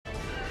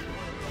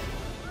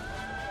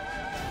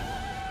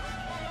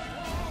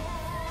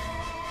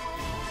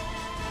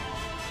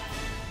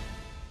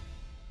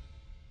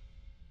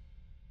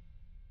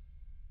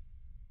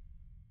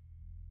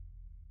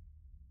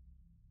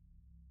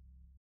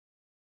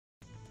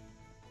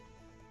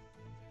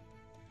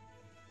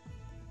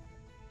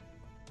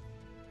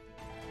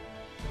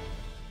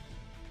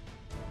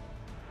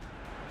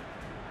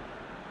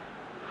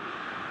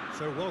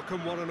So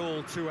welcome one and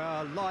all to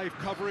our live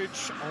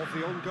coverage of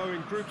the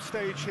ongoing group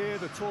stage here,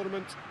 the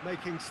tournament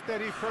making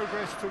steady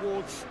progress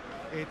towards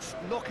its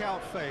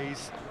knockout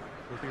phase.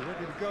 We'll be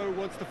ready to go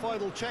once the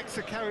final checks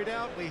are carried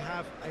out. We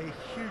have a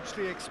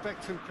hugely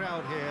expectant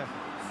crowd here.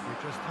 We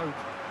just hope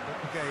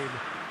that the game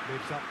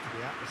lives up to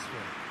the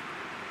atmosphere.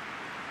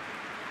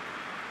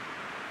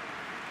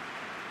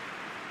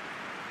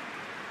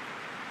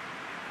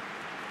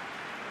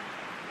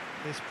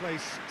 This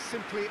place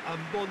simply a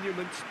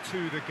monument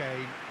to the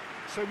game.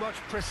 So much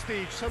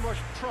prestige, so much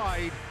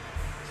pride,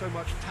 so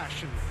much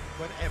passion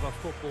whenever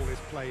football is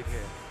played here.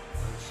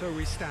 And so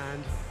we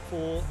stand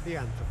for the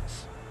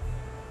anthems.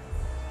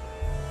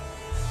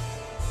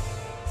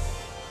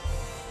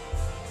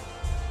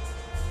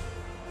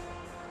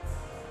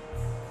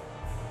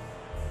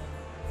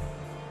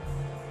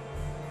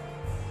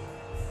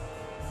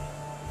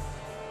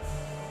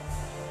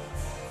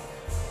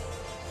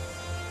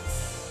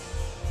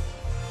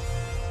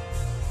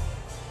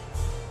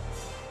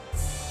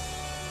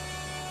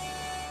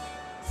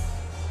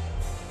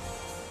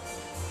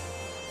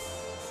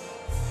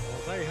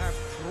 They have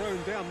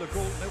thrown down the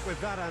gauntlet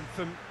with that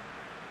anthem.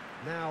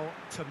 Now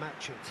to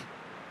match it.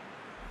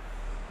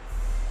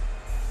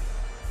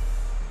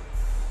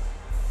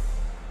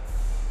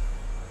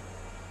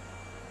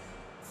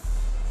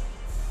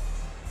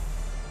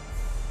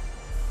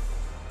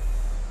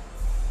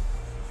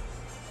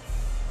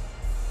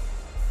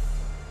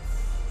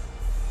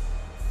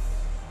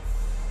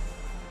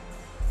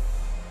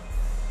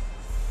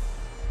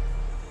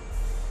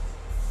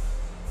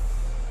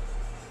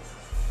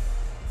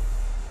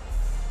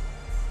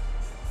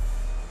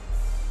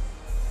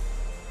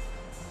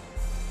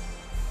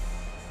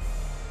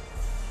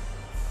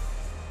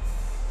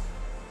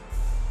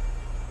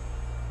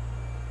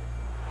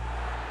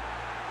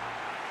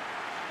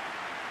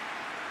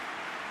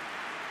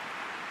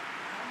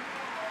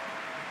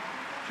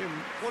 Jim,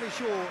 what is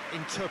your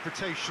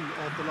interpretation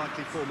of the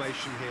likely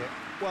formation here?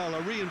 Well,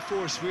 a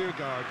reinforced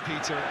rearguard,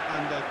 Peter,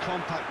 and a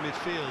compact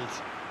midfield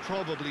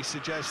probably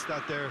suggests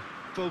that they're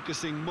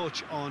focusing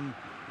much on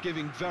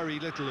giving very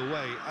little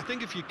away. I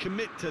think if you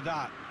commit to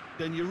that,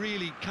 then you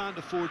really can't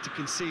afford to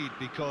concede,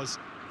 because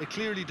it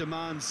clearly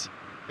demands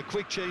a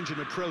quick change in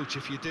approach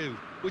if you do,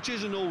 which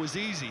isn't always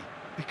easy,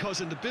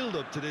 because in the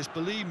build-up to this,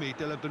 believe me,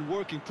 they'll have been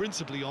working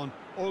principally on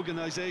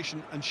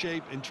organisation and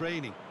shape in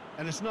training.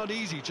 And it's not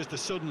easy just to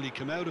suddenly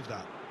come out of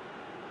that.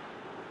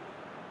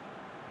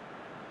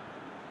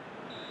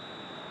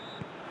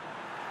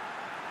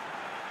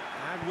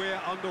 And we're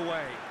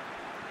underway.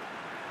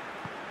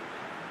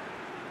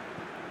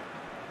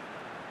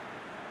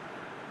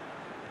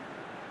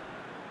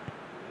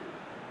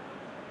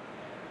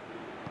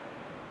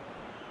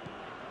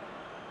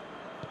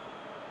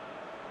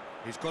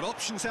 He's got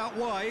options out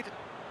wide.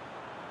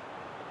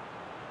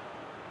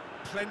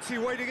 Plenty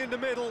waiting in the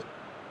middle.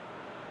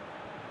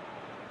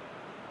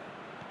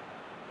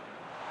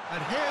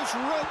 And here's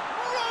Rondon!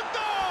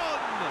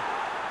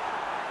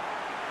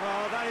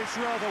 Oh, that is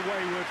rather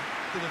wayward.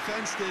 The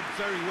defence did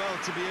very well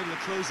to be able to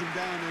close him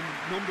down in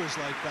numbers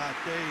like that.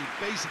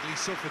 They basically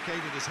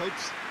suffocated his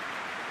hopes.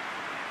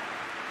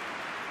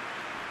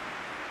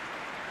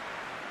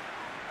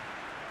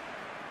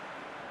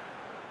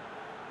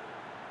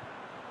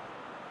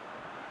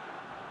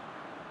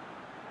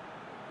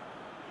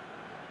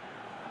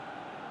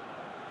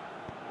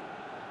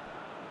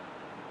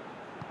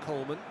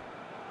 Coleman.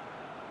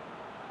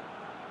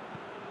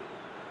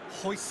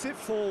 Hoists it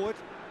forward,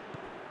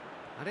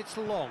 and it's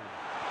long.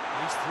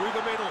 He's through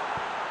the middle.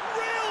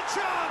 Real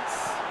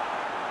chance!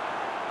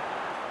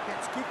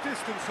 Gets good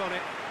distance on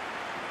it.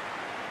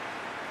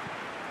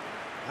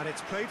 And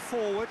it's played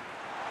forward.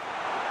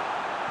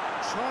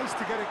 Tries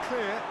to get it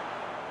clear.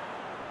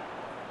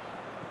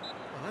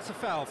 Well, that's a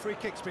foul. Free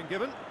kick's been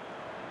given.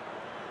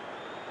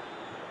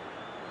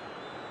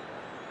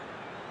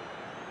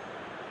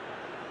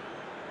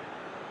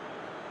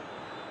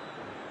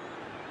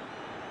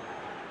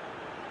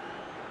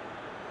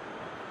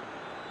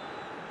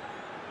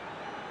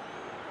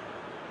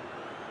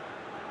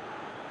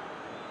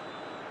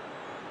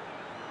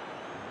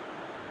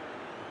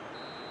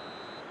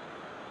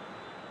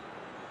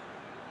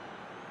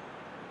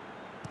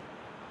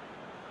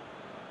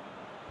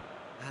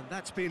 And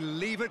that's been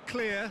levered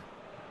clear.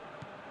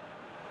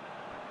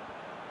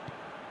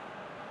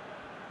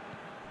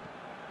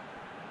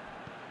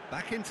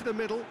 Back into the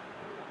middle.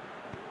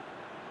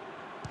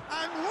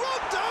 And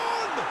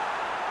Rondon!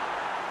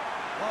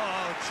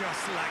 Oh,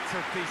 just lacked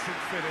a decent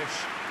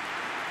finish.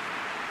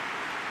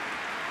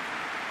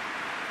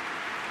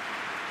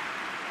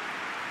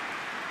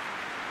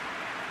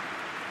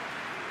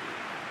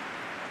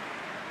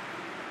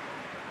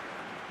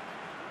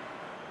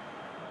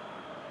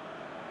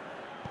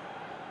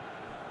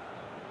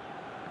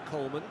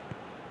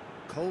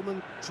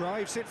 Coleman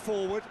drives it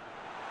forward,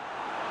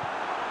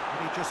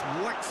 and he just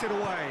whacks it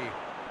away.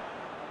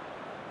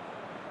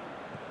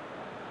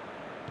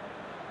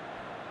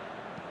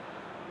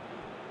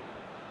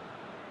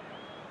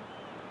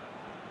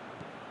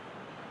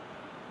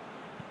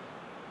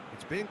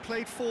 being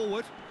played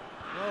forward.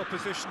 Well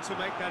positioned to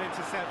make that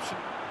interception.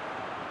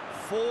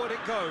 Forward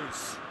it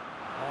goes.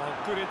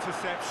 Oh, good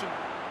interception.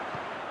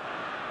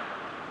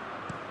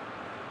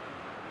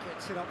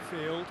 Gets it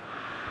upfield.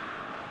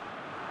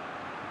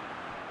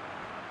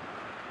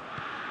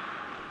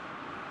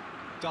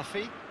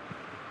 Duffy.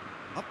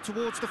 Up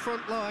towards the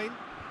front line.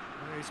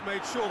 He's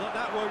made sure that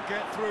that won't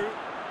get through.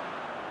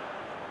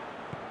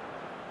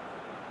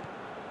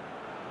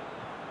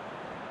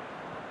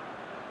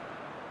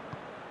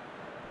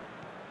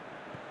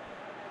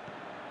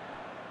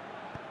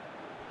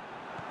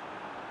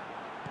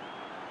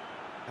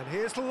 And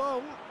here's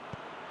Long.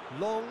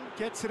 Long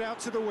gets it out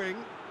to the wing.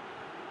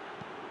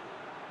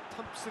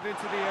 Pumps it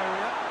into the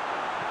area.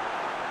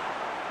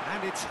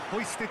 And it's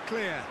hoisted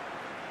clear.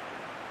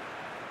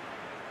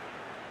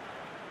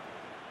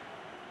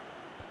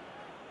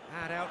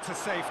 And out to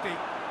safety.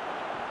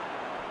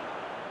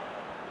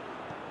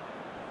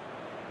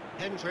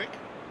 Hendrick.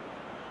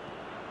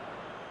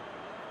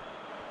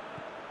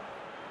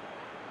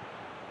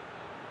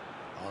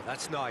 Oh,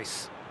 that's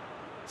nice.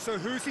 So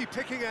who's he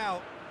picking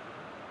out?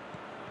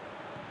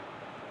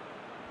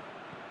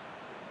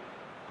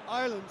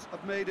 Ireland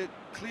have made it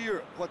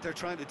clear what they're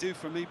trying to do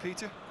for me,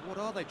 Peter. What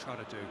are they trying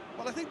to do?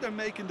 Well, I think they're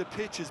making the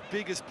pitch as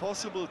big as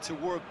possible to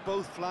work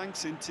both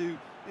flanks into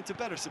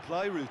better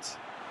supply routes.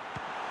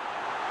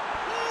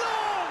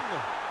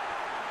 Long!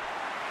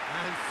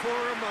 And for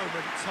a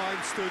moment, time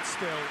stood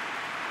still.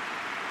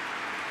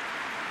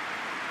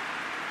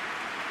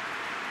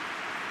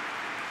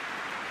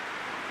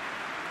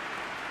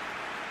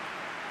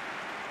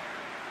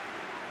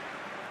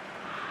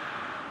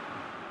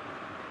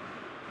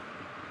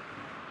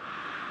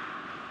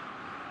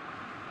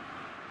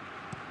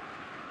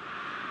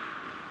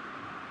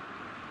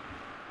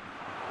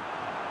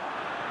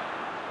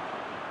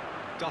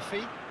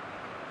 Duffy.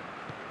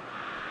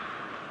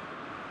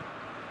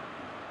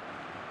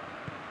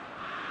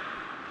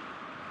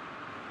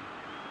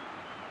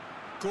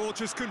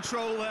 Gorgeous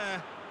control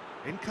there.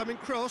 Incoming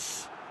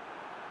cross.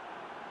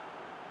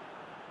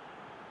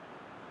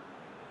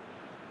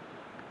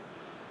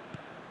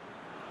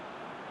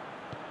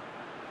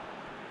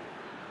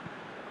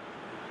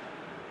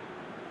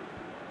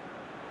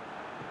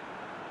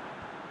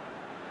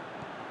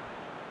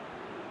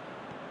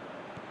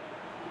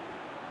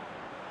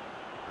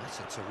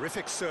 That's a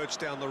terrific surge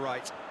down the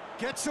right.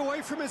 Gets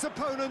away from his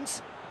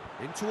opponents.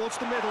 In towards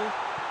the middle.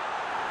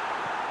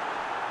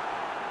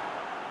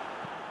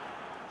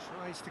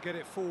 Tries to get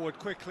it forward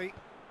quickly.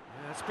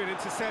 It's been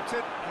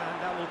intercepted,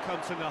 and that will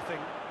come to nothing.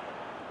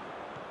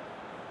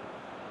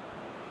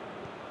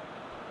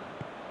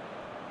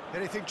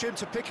 Anything, Jim,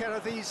 to pick out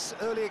of these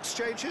early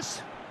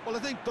exchanges? Well, I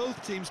think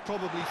both teams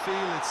probably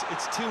feel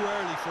it's too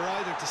early for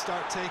either to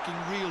start taking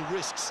real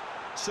risks.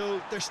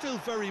 So they're still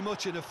very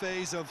much in a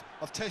phase of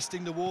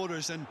testing the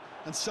waters and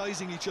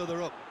sizing each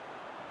other up.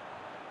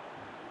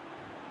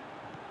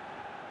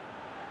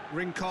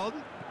 Rincon.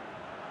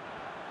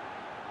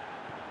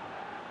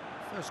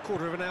 First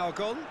quarter of an hour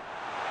gone.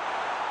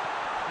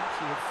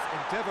 Plenty of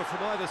endeavour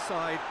from either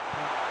side,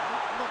 but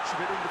not much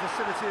of it in the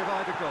vicinity of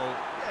either goal.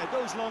 Yeah,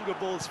 those longer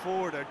balls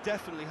forward are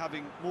definitely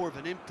having more of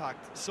an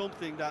impact,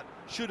 something that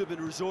should have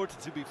been resorted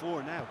to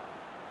before now.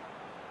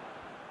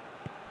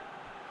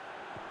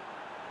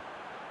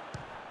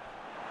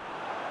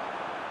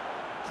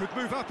 Could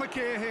move up a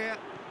gear here.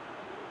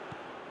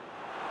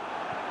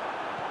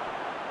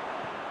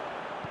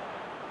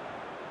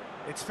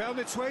 It's found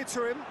its way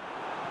to him.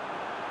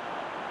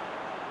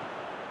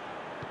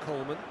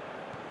 Coleman.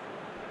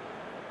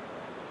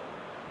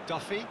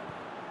 Duffy.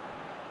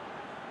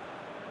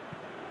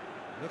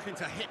 Looking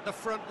to hit the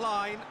front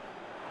line.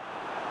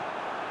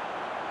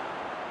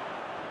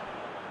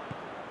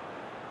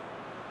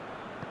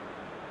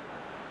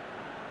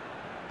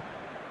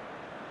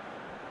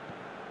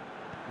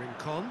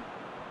 Rincon.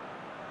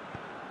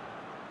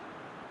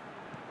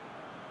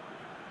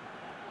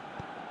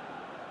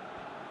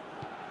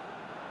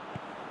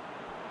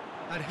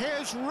 And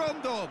here's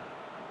Rondon.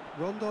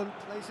 Rondon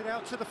plays it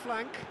out to the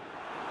flank.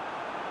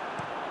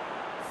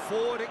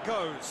 Forward it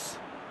goes.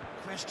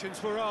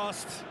 Questions were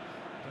asked,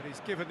 but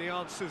he's given the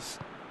answers.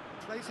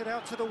 Plays it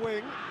out to the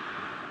wing.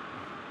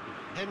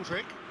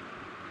 Hendrick.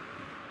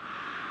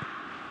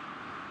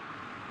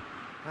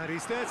 And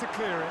he's there to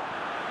clear it.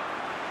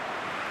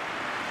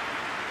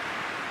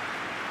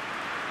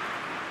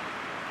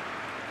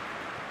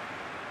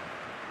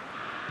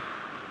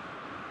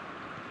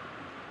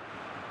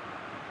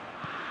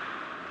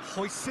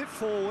 Hoists it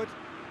forward.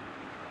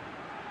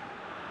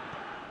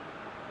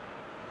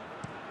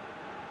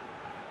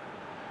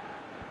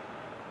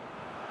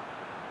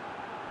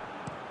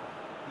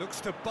 Looks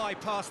to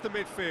bypass the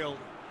midfield.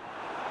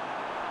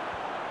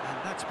 And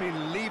that's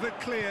been levered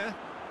clear.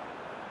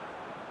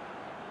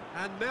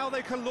 And now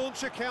they can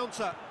launch a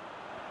counter.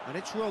 And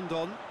it's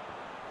Rondon.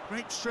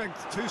 Great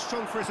strength, too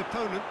strong for his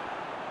opponent.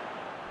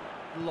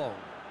 Long.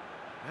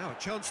 Now a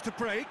chance to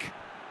break.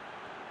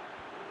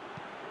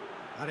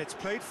 And it's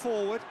played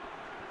forward.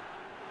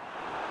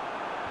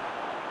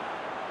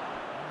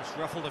 It's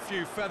ruffled a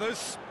few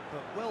feathers.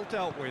 but well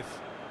dealt with.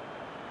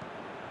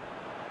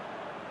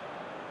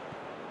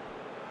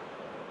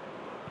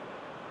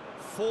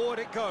 Forward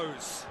it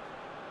goes.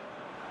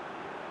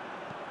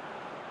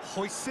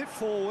 Hoists it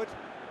forward.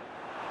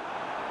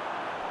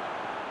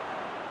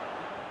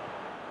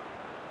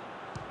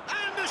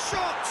 And the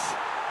shot!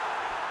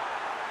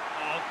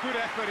 Oh, good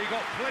effort, he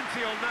got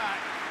plenty on that.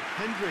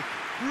 Hendrick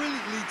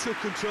brilliantly took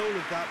control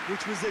of that,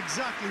 which was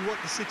exactly what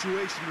the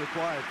situation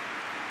required.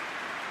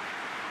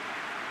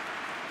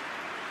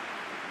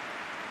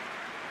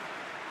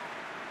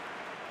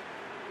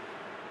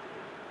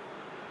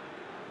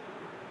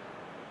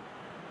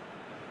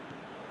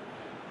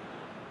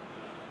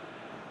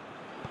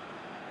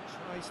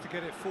 Tries to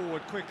get it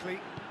forward quickly.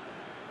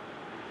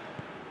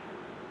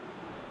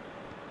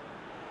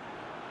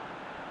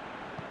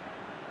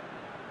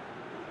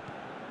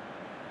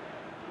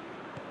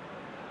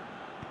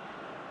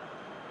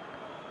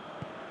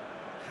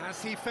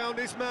 Has he found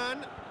his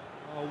man?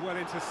 Oh, well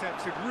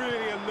intercepted,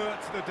 really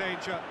alert to the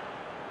danger.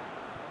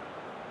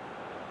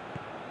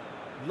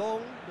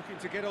 Long, looking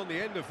to get on the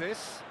end of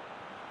this.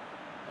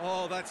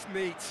 Oh, that's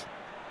neat.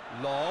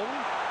 Long.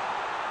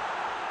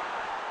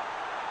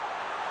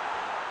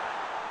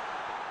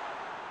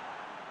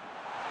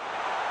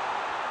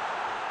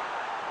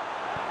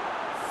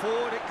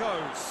 Forward it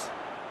goes.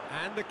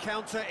 And the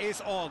counter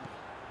is on.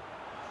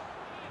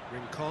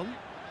 Rincon.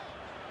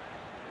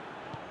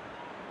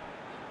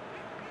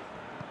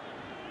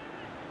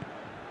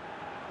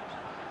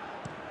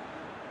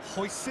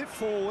 Hoists it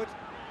forward.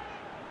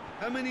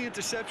 How many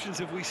interceptions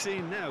have we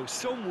seen now?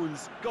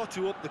 Someone's got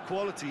to up the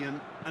quality and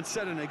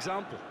set an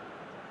example.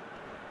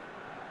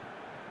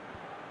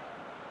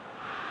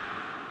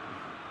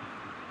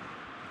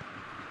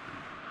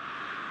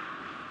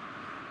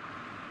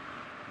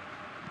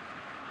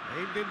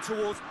 Aimed in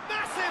towards,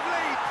 massive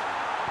leap!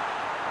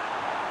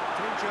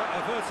 Danger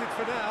averted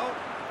for now.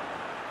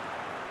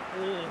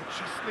 Oh,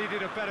 just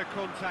needed a better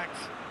contact.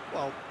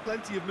 Well,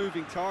 plenty of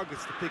moving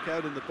targets to pick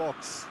out in the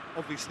box.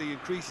 Obviously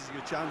increases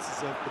your chances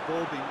of the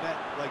ball being met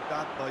like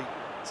that by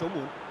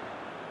someone.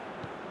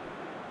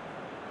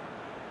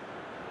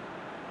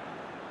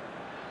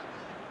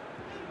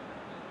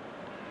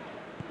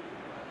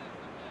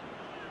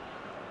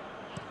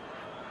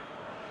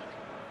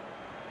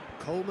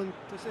 Coleman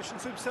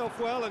positions himself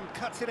well and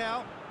cuts it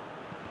out.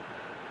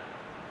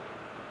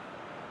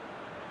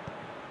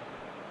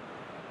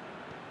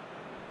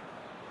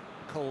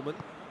 Coleman.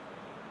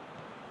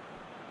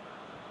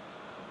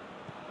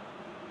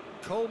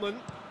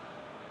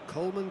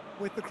 Coleman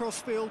with the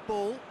crossfield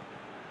ball.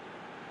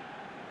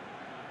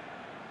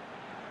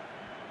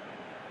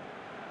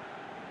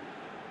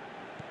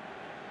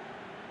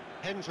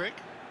 Hendrick.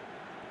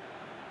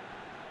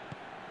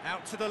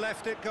 Out to the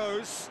left it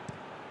goes.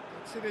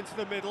 Gets it into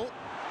the middle.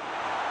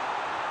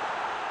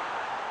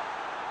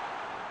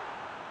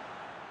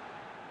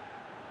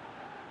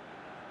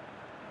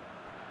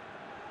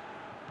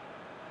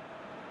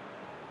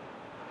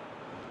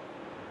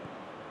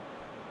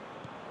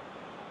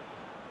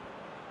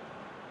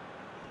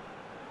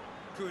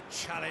 Good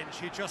challenge,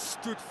 he just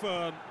stood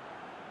firm.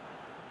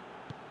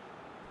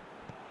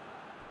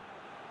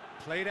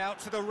 Played out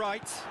to the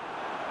right.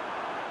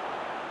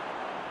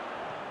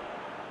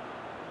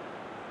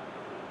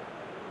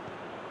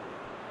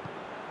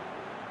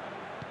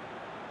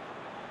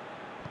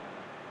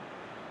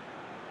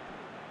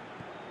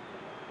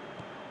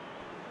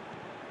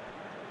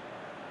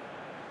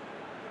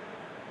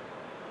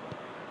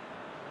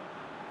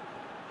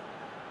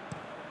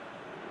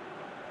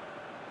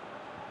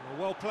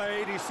 Well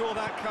played, he saw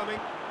that coming.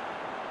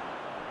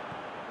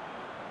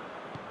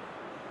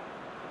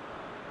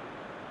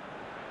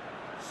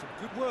 Some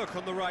good work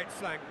on the right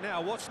flank.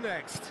 Now, what's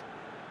next?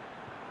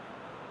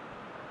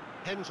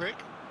 Hendrick.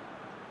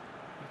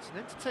 It's an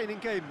entertaining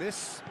game,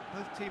 this.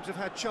 Both teams have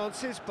had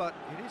chances, but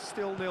it is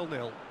still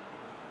 0-0.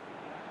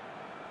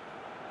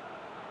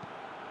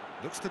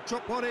 Looks to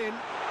drop one in.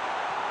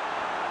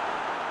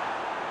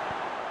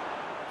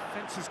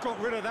 Defence has got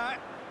rid of that.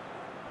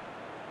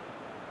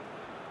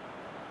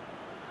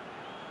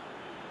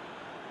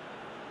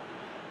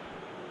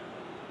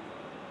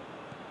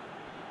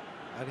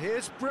 And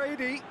here's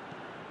Brady.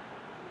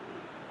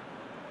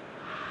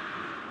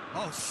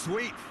 Oh,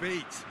 sweet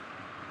feet.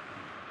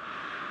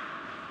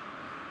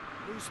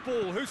 Loose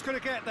ball, who's going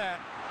to get that?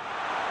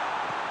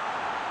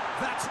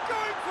 That's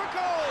going for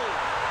goal!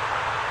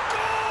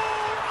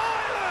 Goal,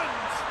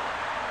 Ireland!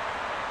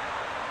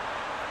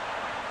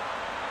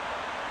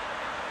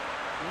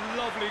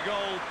 Lovely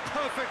goal,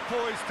 perfect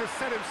poise to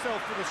set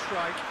himself for the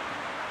strike.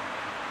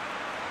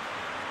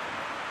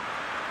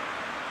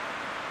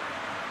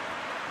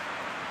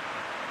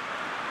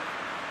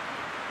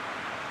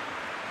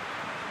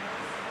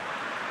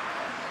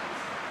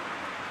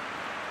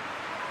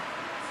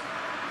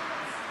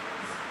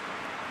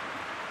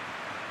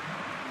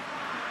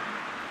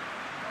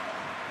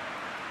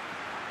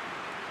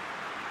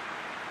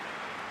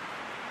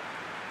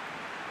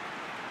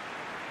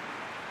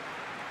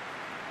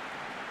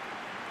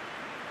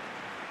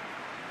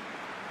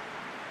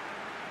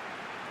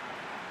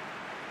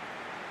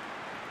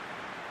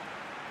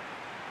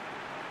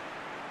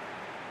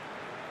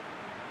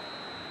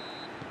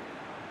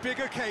 Big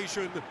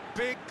occasion,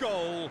 big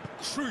goal,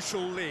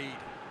 crucial lead.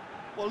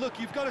 Well, look,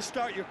 you've got to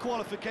start your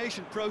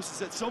qualification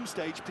process at some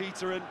stage,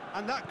 Peter,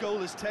 and that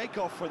goal is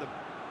takeoff for them.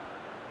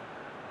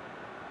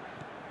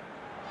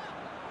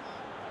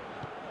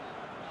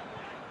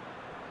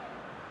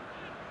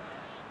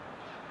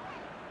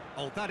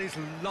 Oh, that is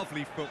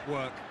lovely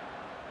footwork.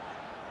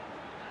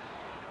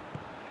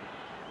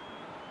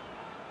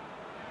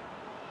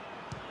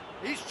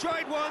 He's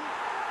tried one.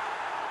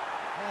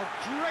 Oh,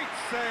 great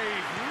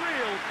save,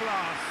 real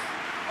class.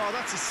 Oh,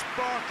 that's a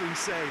sparkling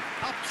save,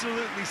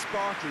 absolutely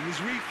sparkling.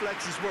 His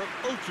reflexes were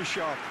ultra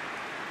sharp.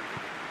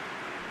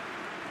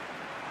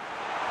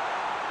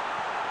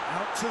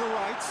 Out to the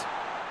right.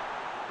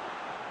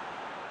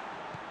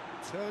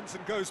 Turns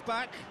and goes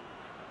back.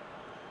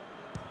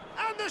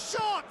 And the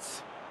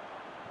shot!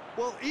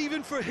 Well,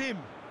 even for him,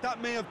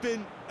 that may have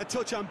been a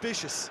touch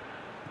ambitious.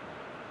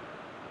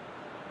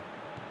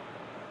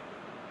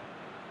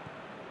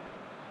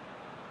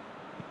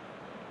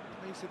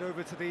 Plays it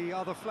over to the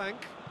other flank.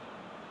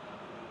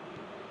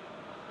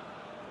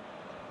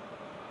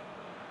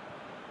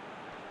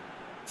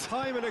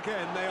 Time and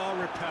again they are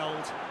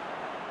repelled.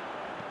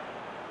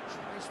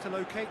 Tries to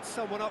locate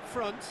someone up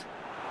front.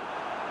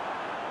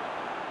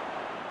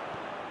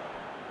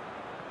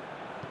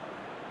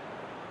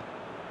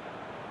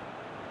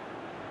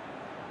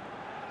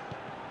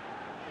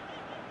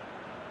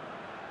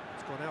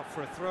 It's gone out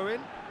for a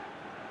throw-in.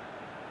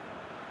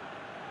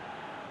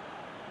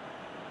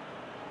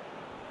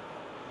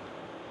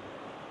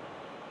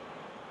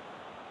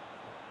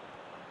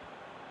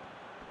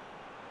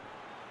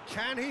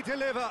 Can he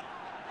deliver?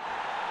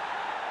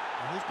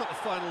 And who's got the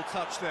final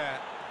touch there?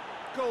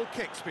 Goal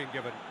kick's been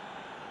given.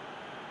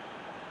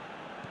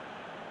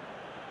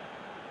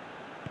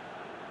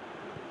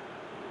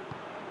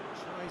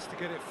 Tries to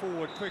get it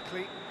forward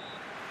quickly.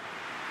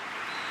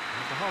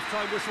 And the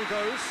half-time whistle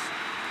goes.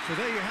 So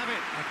there you have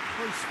it, a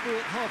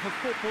close-fought half of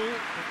football,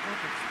 but one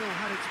that still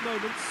had its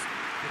moments.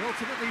 It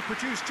ultimately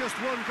produced just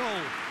one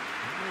goal.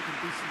 A more than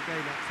decent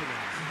game up to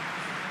now.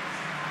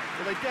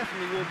 Well, they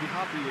definitely won't be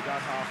happy with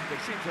that half. They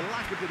seem to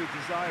lack a bit of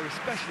desire,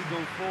 especially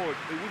going forward.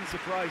 It wouldn't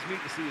surprise me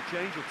to see a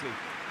change or two.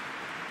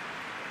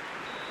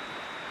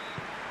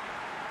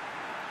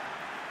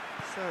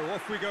 So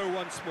off we go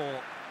once more.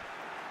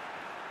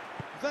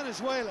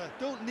 Venezuela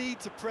don't need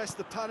to press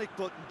the panic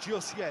button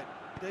just yet.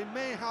 They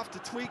may have to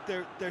tweak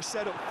their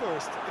setup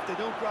first if they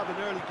don't grab an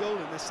early goal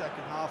in this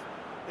second half.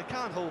 They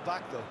can't hold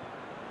back though.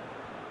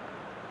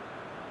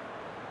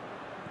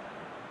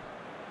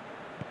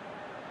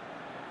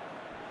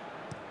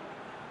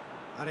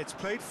 And it's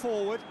played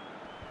forward.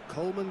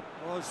 Coleman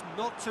was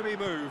not to be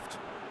moved.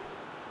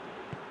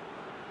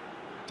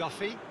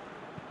 Duffy.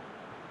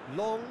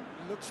 Long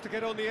looks to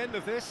get on the end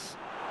of this.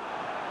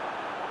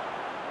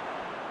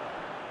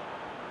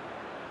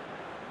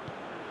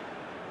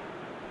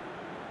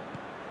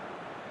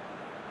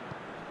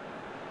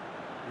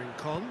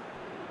 Rincon.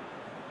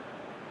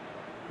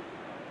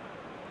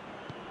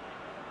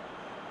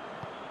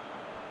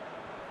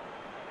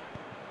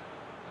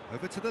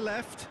 Over to the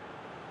left.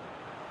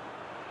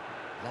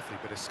 Lovely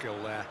bit of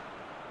skill there.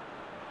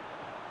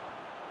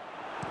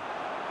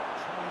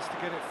 Tries to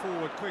get it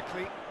forward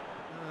quickly.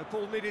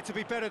 Ball needed to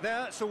be better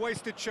there, it's a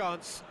wasted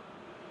chance.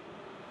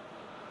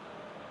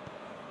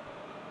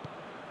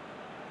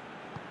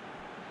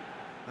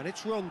 And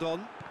it's Rondon.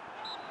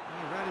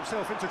 He ran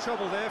himself into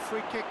trouble there,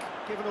 free kick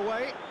given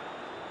away.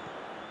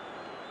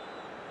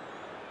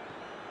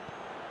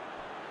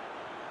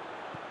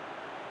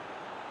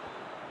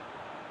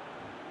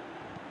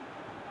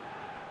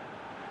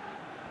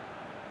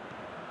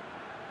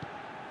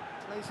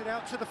 Plays it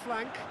out to the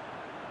flank.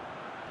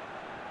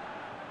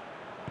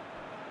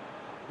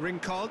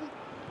 Rincon.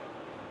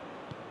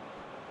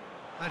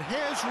 And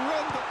here's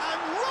Rondon,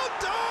 and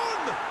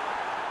Rondon!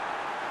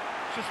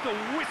 Just a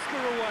whisker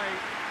away.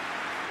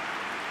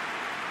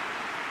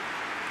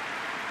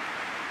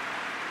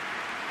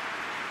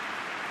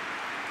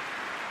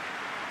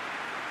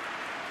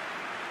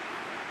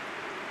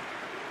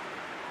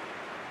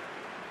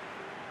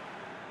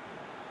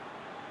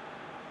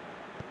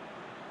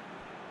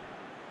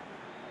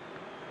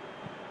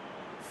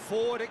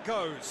 Forward it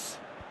goes.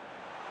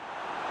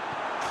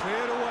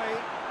 Cleared away.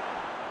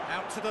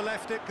 Out to the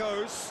left it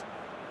goes.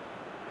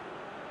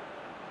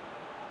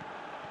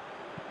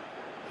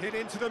 Hit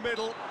into the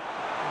middle.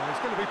 Oh, he's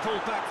going to be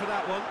pulled back for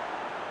that one.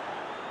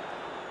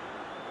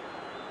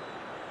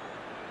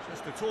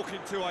 Just a talking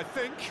to, I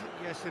think.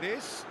 Yes, it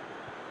is.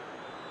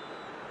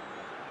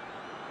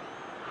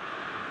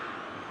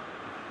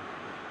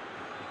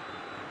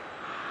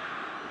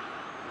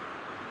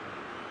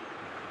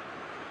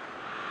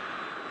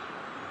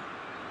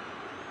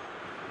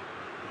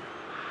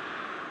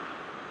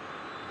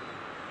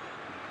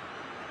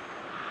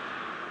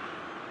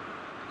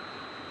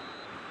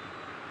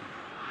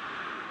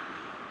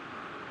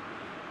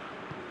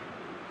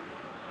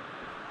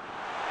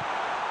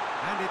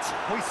 And it's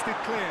hoisted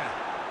clear.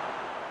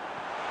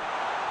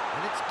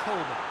 And it's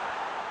Coleman.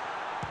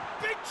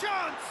 Big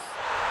chance!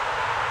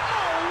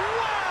 Oh,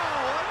 wow!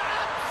 An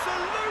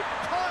absolute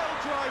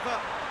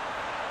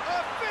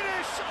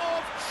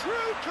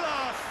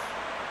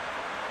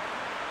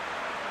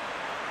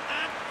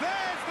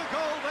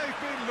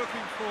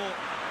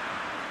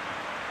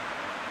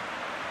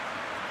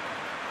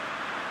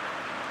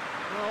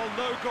Well,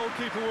 no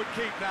goalkeeper would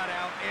keep that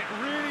out. It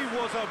really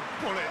was a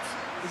bullet.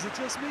 Is it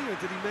just me, or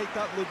did he make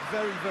that look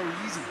very, very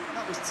easy?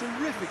 That was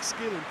terrific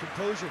skill and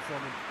composure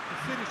from him.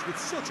 He finished with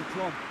such a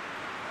plumb.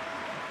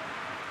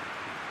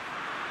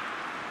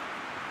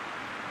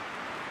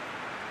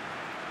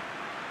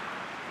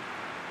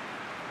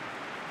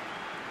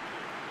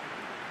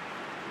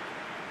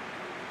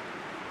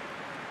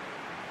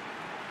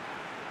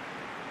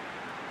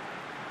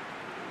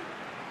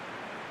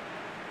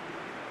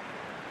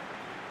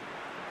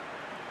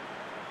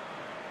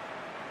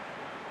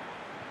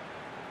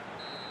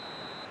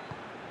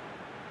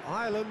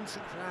 Ireland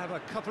grab a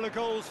couple of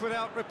goals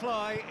without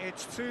reply.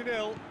 It's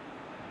 2-0.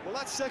 Well,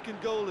 that second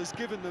goal has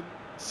given them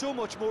so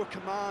much more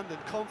command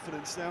and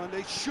confidence now, and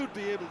they should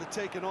be able to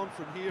take it on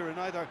from here and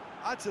either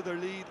add to their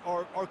lead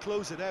or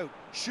close it out.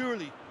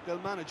 Surely they'll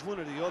manage one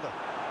or the other.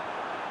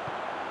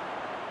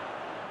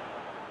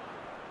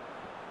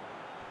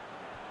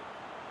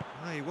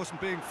 He wasn't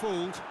being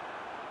fooled.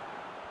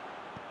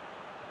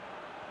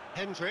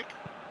 Hendrick.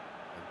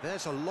 And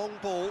there's a long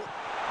ball.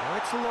 Oh,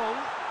 it's long.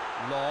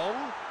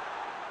 Long.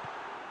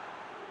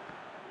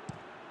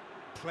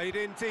 Played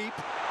in deep.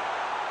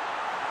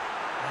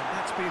 And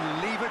that's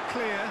been levered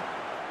clear.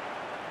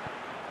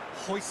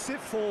 Hoists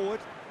it forward.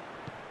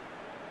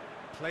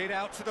 Played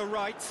out to the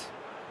right.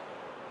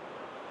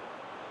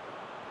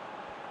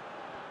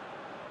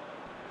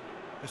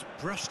 Just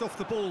brushed off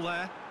the ball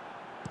there.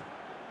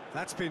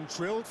 That's been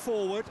drilled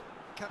forward.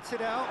 Cuts it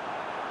out.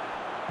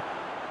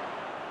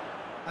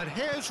 And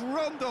here's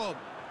Rondon.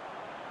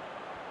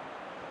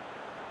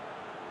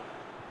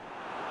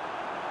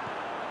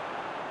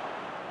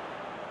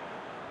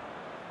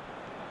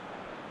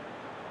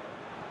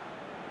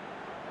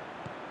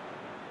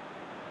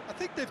 I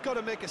think they've got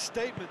to make a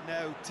statement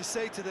now to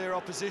say to their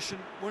opposition,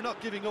 we're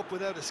not giving up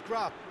without a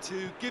scrap,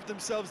 to give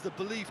themselves the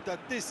belief that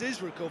this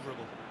is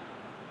recoverable.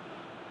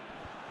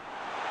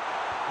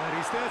 And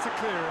he's there to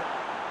clear it.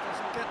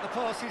 Doesn't get the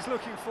pass he's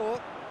looking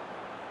for.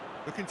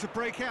 Looking to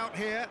break out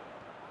here.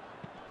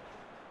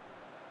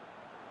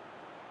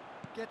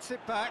 Gets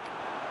it back.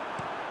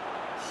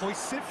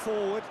 Hoists it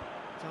forward.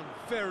 Done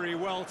very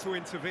well to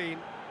intervene.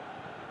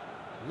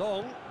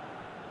 Long.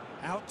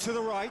 Out to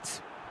the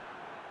right.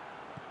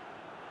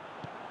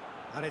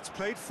 And it's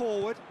played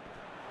forward.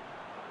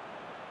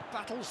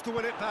 Battles to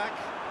win it back.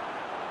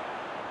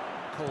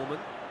 Coleman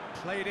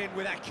played in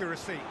with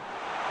accuracy.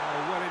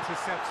 Oh, well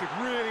intercepted,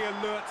 really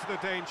alert to the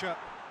danger.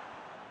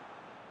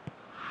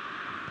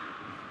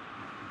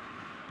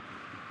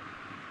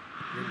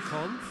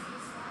 Rincon.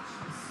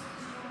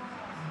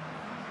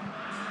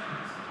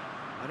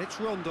 And it's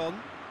Rondon.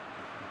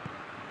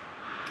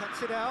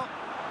 Cuts it out.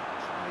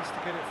 Tries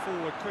to get it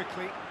forward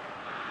quickly.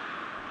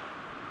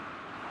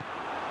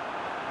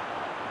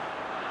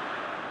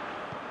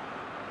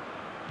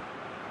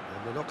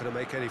 And they're not going to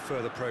make any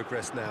further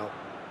progress now.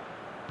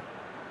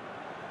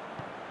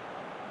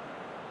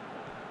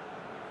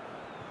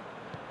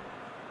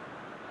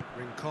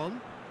 Rincon.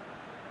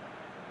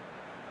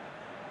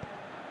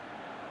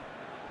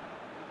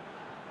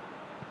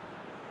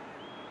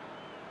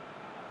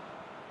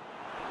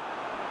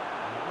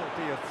 It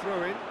will be a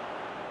throw-in.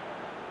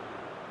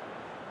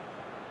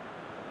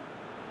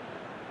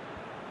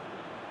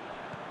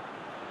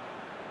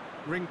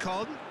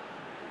 Rincon.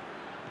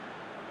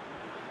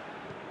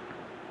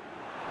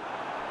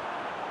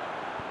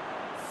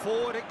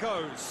 Forward it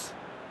goes.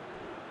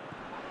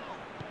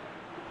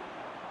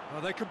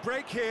 Well, they could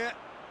break here.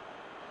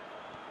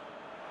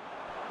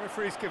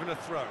 Referee's given a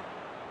throw.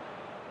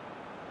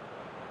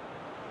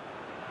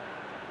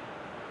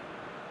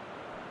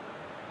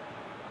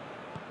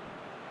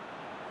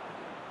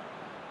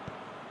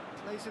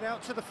 Plays it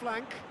out to the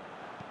flank.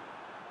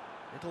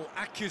 Little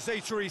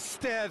accusatory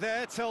stare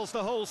there tells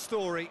the whole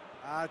story.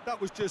 That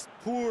was just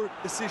poor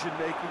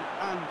decision-making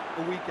and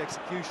a weak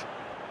execution.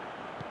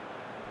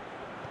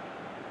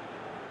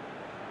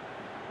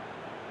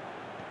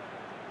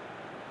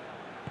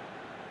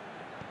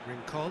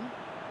 Rincon.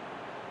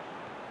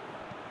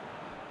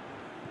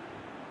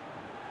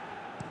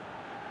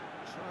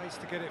 Tries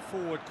to get it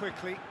forward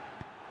quickly.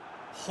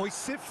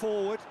 Hoists it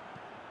forward.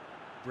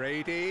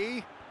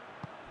 Brady.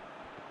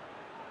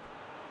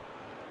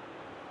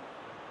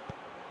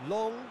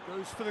 Long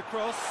goes for the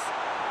cross.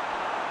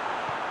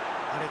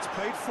 And it's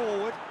played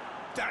forward.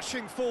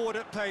 Dashing forward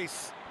at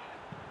pace.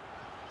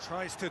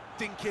 Tries to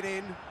dink it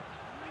in.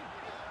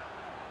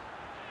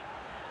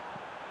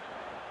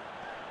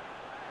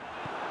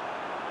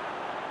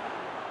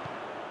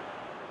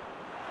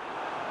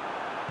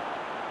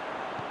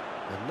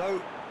 And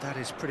no, that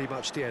is pretty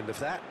much the end of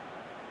that.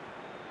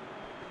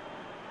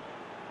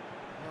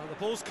 Well, the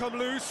ball's come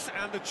loose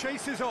and the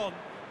chase is on.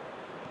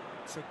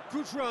 It's a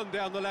good run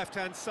down the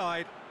left-hand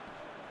side.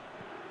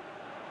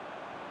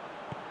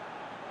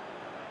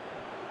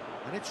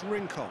 And it's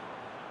Rincon.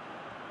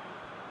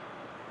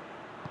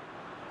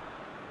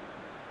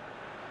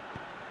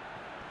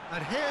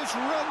 And here's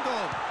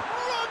Rondon.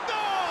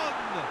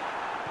 Rondon!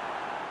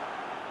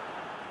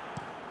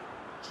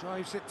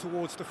 Drives it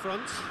towards the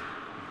front.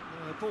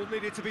 The ball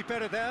needed to be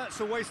better there, it's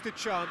a wasted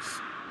chance.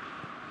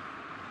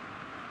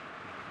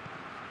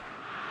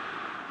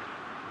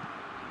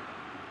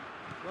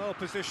 Well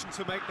positioned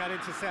to make that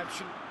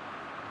interception.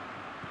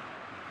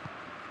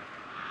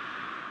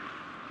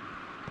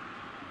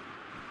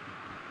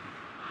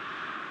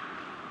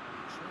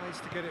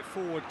 Tries to get it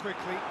forward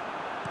quickly.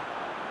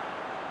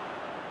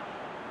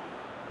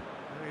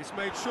 And he's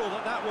made sure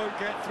that that won't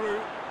get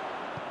through.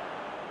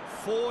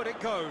 Forward it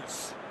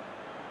goes.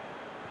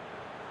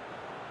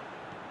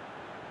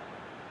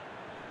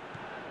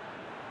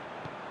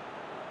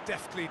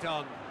 Deftly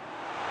done.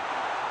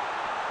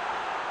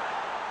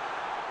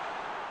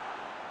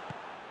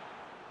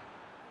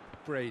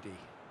 Brady.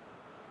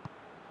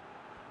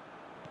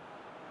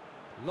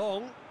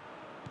 Long.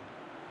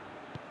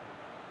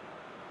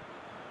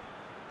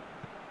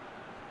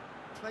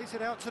 Plays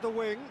it out to the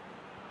wing.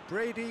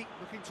 Brady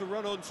looking to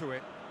run onto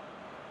it.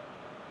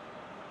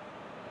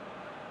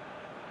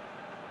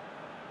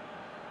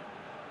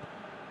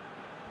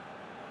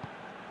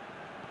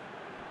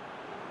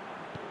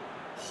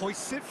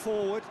 Hoists it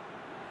forward.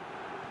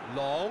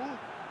 Long.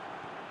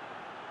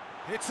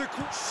 It's a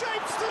quick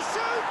shapes to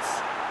shoot!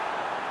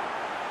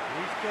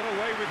 He's got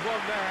away with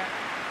one there.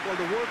 Well,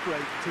 the work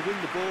rate to win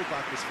the ball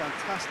back was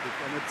fantastic,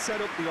 and it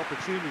set up the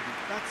opportunity.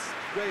 That's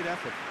great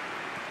effort.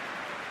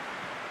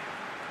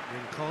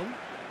 Rincon.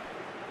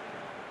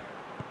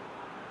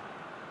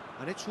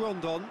 And it's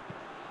Rondon.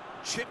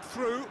 Chipped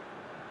through.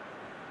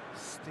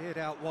 Steered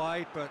out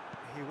wide, but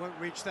he won't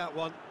reach that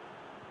one.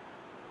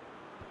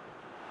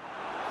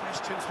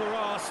 Questions were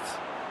asked,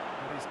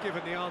 but he's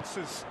given the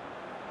answers.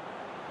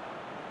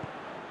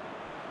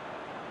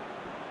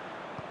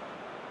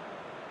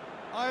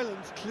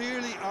 Ireland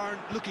clearly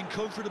aren't looking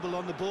comfortable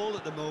on the ball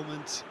at the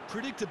moment.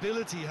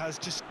 Predictability has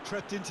just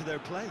crept into their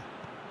play.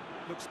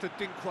 Looks to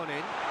dink one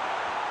in.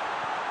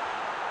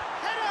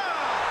 Header!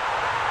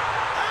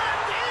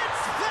 And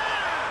it's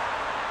there!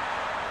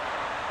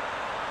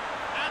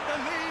 And the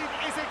lead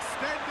is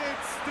extended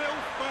still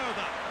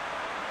further.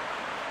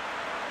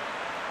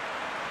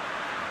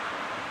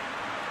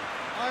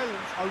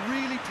 Ireland are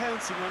really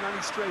pouncing on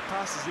any stray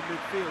passes in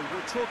midfield.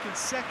 We're talking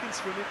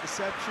seconds from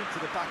interception to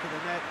the back of the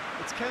net.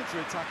 It's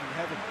counter-attacking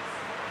heaven.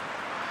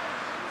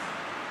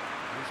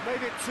 He's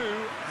made it 2,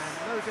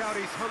 and no doubt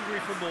he's hungry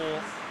for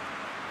more.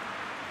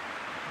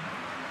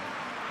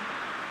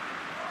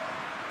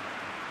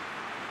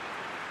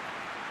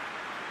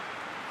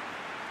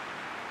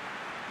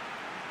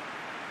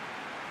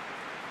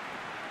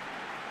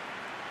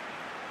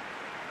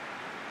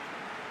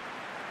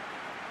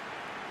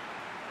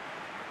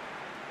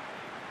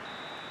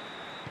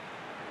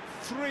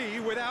 Three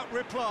without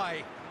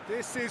reply.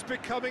 This is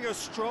becoming a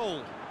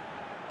stroll.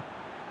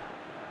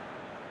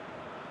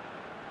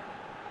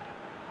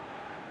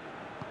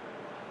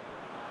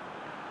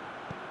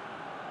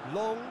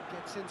 Long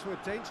gets into a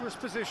dangerous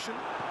position.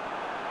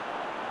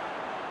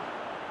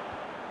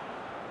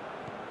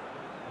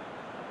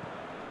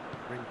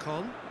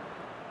 Rincon.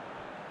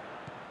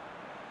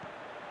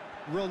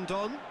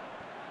 Rondon.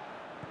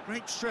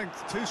 Great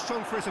strength, too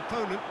strong for his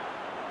opponent.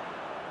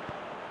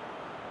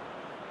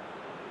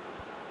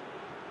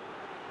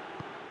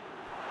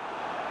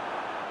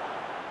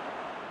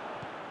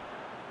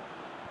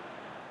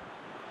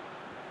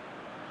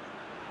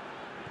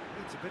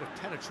 Needs a bit of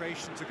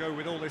penetration to go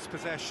with all this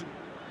possession.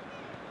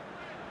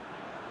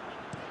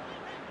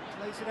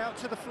 Plays it out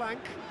to the flank.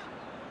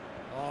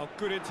 Oh,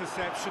 good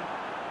interception.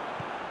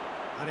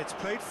 And it's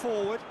played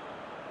forward.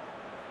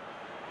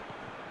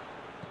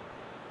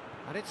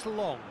 And it's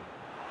Long.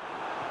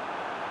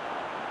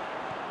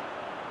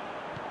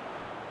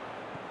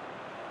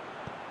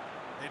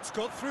 It's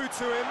got through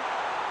to him.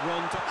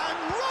 Rondon. And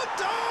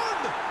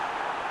Rondon!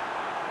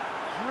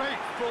 Great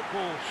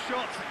football,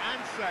 shot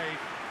and save.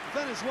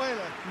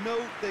 Venezuela know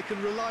they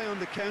can rely on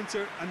the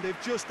counter, and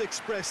they've just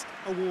expressed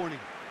a warning.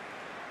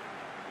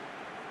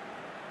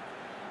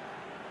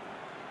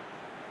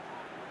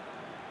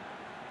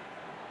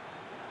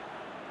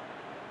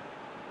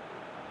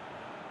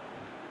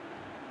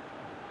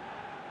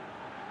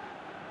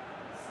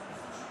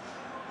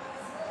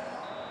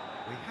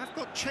 We have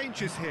got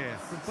changes here,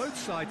 from both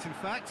sides in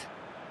fact.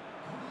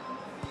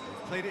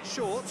 They've played it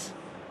short.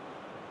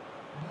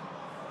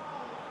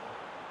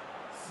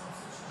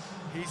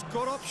 He's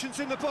got options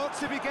in the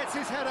box if he gets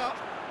his head up.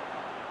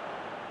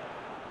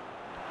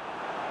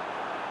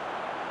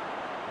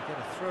 They get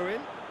a throw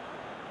in.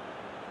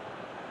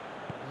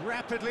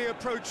 Rapidly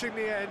approaching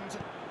the end.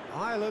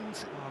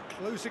 Ireland are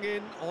closing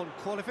in on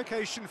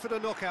qualification for the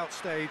knockout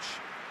stage.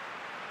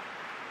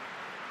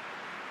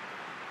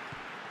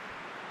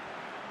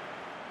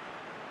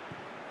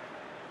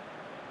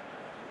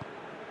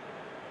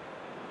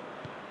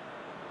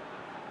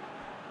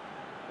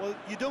 Well,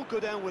 you don't go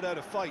down without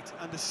a fight,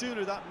 and the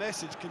sooner that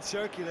message can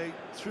circulate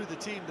through the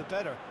team, the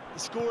better. The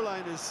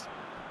scoreline is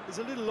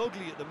a little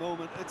ugly at the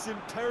moment. It's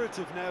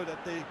imperative now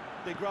that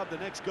they grab the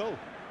next goal.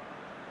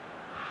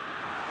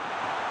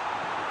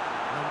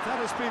 And that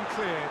has been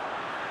cleared.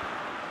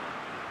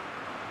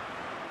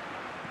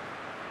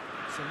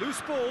 It's a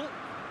loose ball.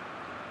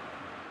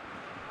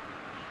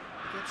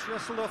 It's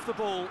wrestled off the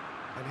ball,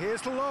 and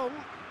here's the long.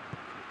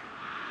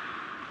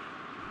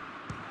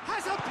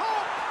 Has a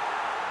pop!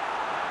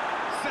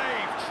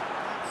 Saved.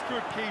 That's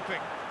good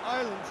keeping.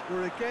 Ireland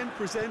were again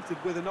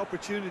presented with an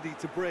opportunity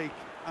to break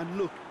and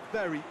look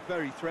very,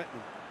 very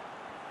threatening.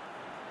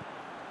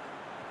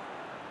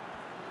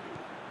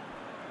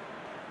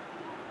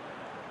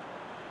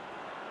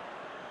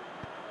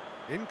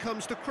 In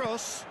comes the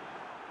cross.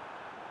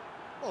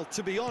 Well,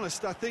 to be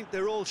honest, I think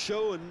they're all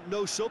show and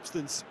no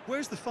substance.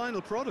 Where's the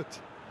final product?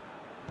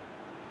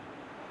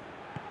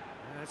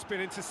 It's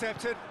been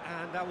intercepted,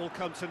 and that will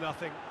come to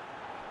nothing.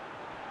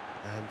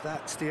 And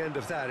that's the end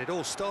of that. It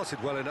all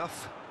started well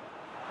enough.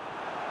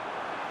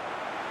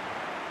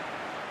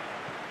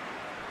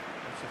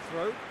 That's a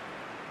throw. Well,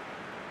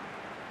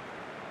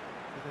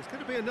 there's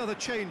going to be another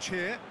change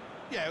here.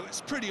 Yeah,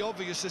 it's pretty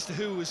obvious as to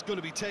who was going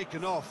to be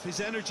taken off.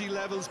 His energy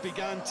levels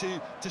began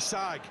to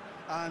sag,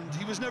 and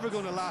he was never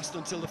going to last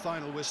until the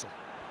final whistle.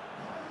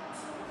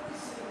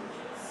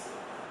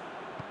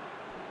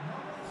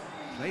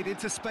 Played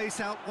into space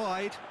out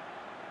wide.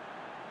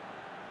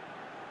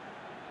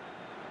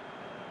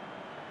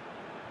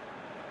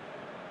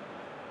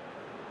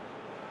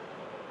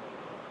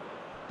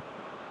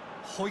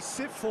 Hoists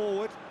it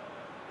forward.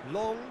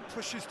 Long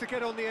pushes to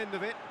get on the end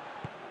of it.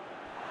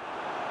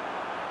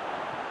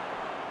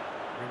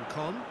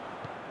 Rincon.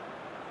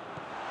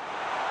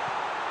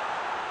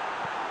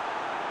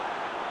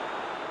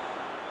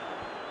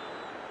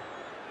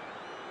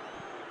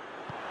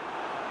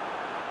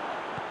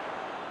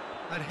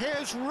 And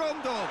here's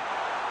Rondon.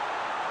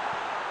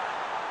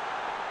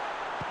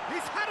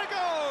 He's had a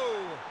go!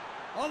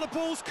 Oh, the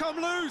ball's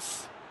come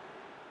loose.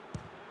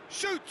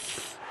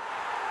 Shoots!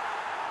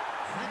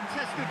 And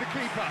tested the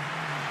keeper.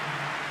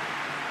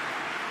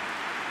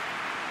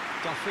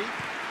 Duffy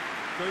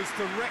goes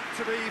direct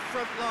to the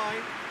front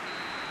line.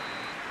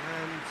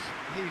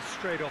 And he's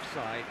straight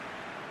offside.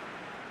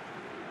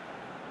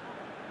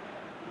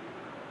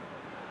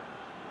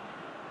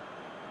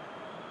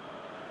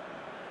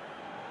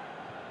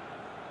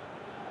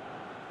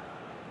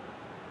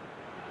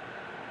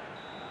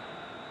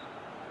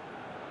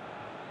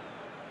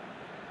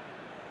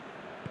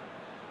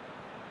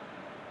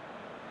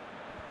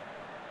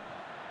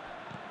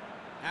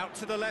 Out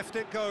to the left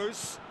it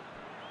goes.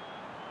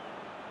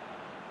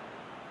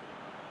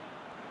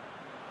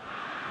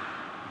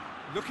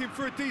 Looking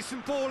for a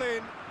decent ball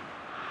in.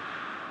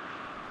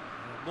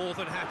 More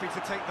than happy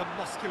to take the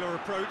muscular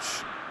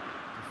approach.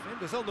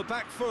 Defenders on the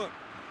back foot.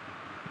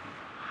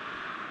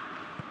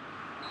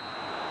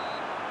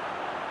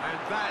 And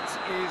that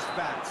is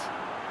that.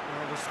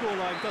 Well, the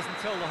scoreline doesn't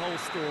tell the whole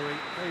story.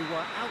 They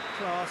were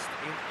outclassed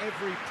in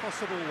every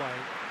possible way.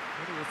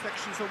 Any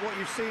reflections on what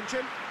you've seen,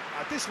 Jim?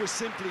 This was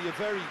simply a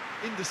very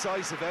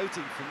indecisive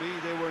outing for me.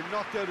 They were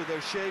knocked out of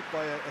their shape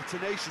by a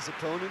tenacious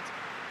opponent,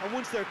 and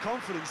once their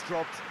confidence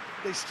dropped,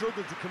 they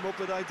struggled to come up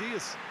with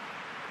ideas.